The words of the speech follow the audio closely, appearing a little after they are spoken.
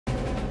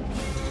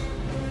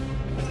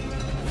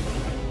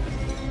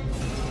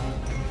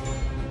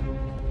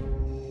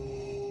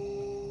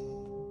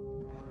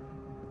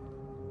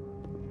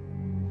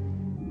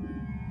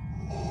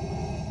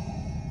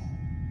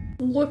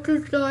What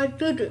is that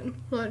doing,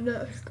 my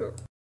master?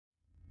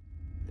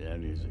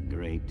 There is a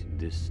great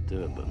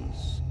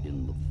disturbance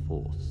in the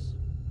Force.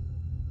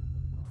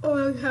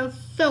 I have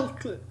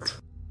felt it.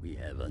 We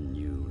have a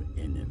new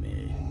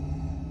enemy.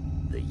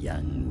 The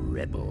young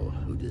rebel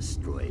who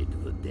destroyed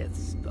the Death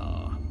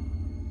Star.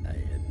 I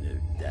have no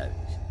doubt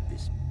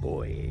this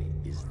boy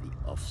is the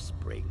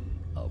offspring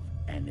of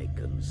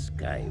Anakin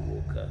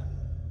Skywalker.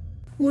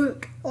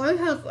 Wait, I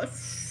have a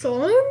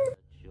son?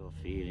 What's your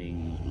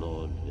feelings,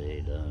 Lord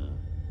Vader?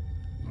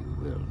 You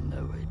will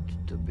know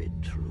it to be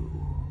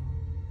true.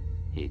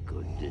 He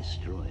could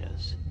destroy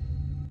us.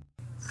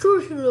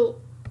 Seriously,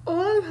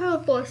 I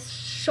have a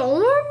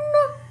son?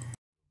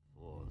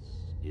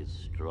 Force is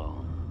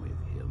strong with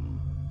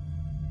him.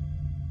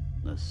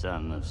 The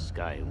son of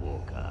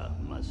Skywalker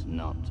must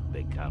not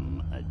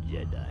become a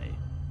Jedi.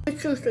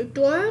 Seriously,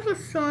 do I have a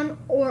son,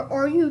 or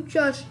are you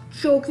just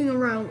joking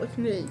around with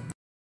me?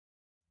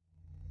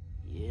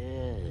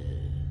 Yes.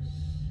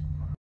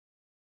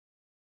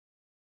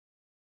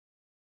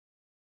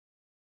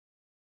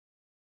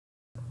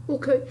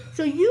 Okay,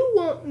 so you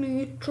want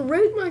me to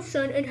rape my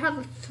son and have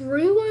a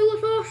three-way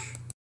with us?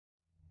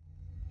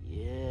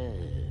 Yes.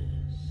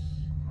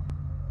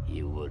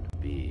 He would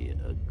be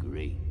a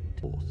great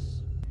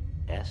Force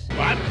asset.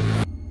 What?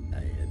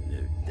 I have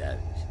no doubt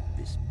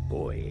this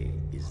boy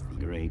is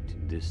the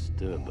great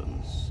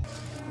disturbance.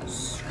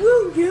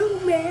 Screw you,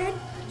 man!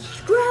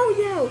 Screw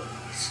you!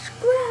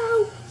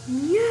 Screw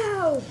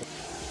you!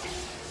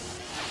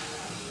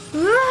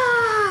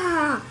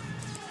 Ah!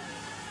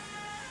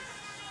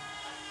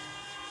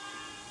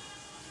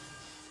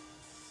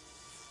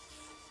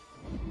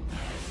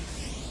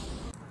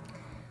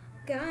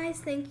 Guys,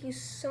 thank you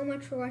so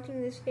much for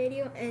watching this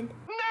video, and